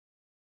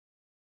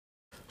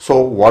So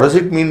what does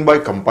it mean by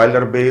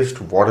compiler based?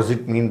 What does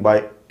it mean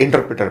by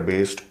interpreter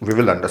based? We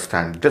will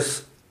understand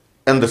this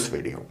in this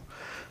video.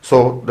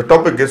 So the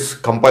topic is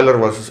compiler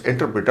versus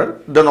interpreter.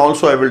 Then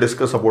also I will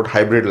discuss about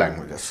hybrid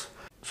languages.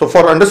 So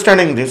for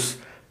understanding this,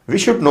 we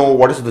should know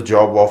what is the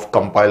job of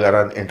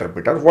compiler and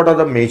interpreter. What are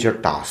the major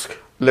tasks?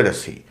 Let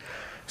us see.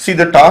 See,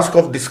 the task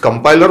of this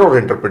compiler or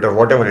interpreter,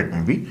 whatever it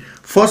may be,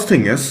 first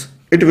thing is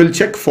it will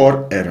check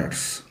for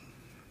errors.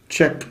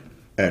 Check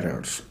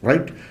errors,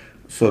 right?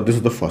 So this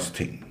is the first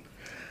thing.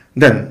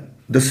 Then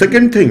the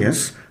second thing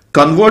is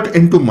convert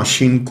into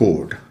machine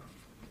code.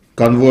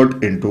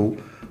 Convert into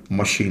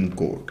machine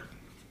code.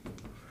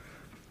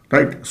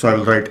 Right? So I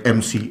will write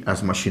MC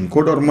as machine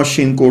code or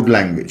machine code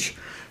language.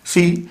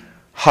 See,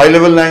 high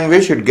level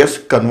language, it gets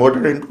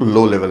converted into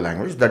low level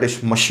language, that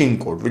is machine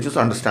code, which is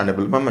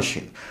understandable by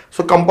machine.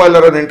 So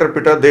compiler and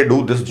interpreter, they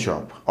do this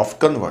job of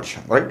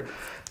conversion, right?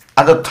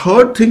 And the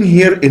third thing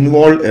here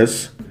involved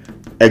is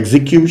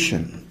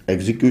execution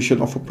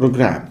of a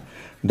program,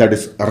 that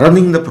is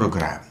running the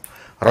program.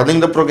 Running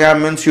the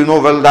program means, you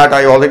know well that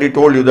I already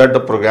told you that the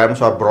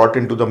programs are brought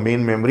into the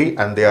main memory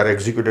and they are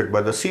executed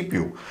by the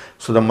CPU.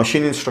 So the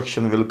machine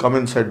instruction will come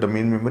inside the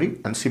main memory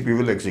and CPU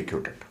will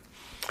execute it.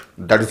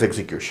 That is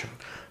execution,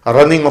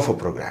 running of a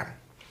program.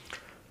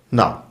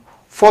 Now,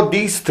 for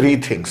these three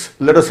things,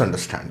 let us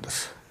understand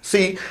this.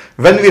 See,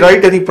 when we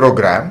write any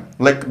program,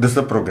 like this is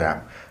a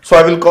program. So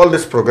I will call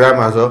this program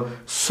as a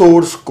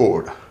source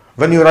code.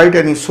 When you write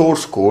any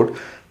source code,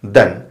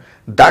 then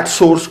that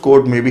source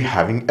code may be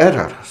having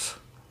errors.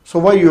 So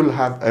why you will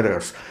have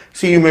errors?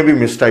 See, you may be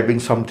mistyping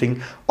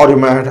something, or you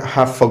might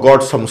have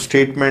forgot some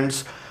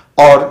statements,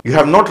 or you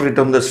have not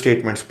written the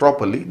statements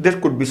properly. There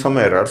could be some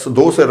errors.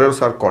 Those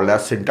errors are called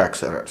as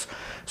syntax errors.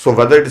 So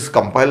whether it is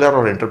compiler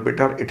or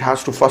interpreter, it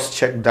has to first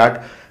check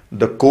that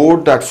the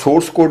code, that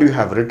source code you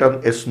have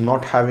written is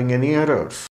not having any errors.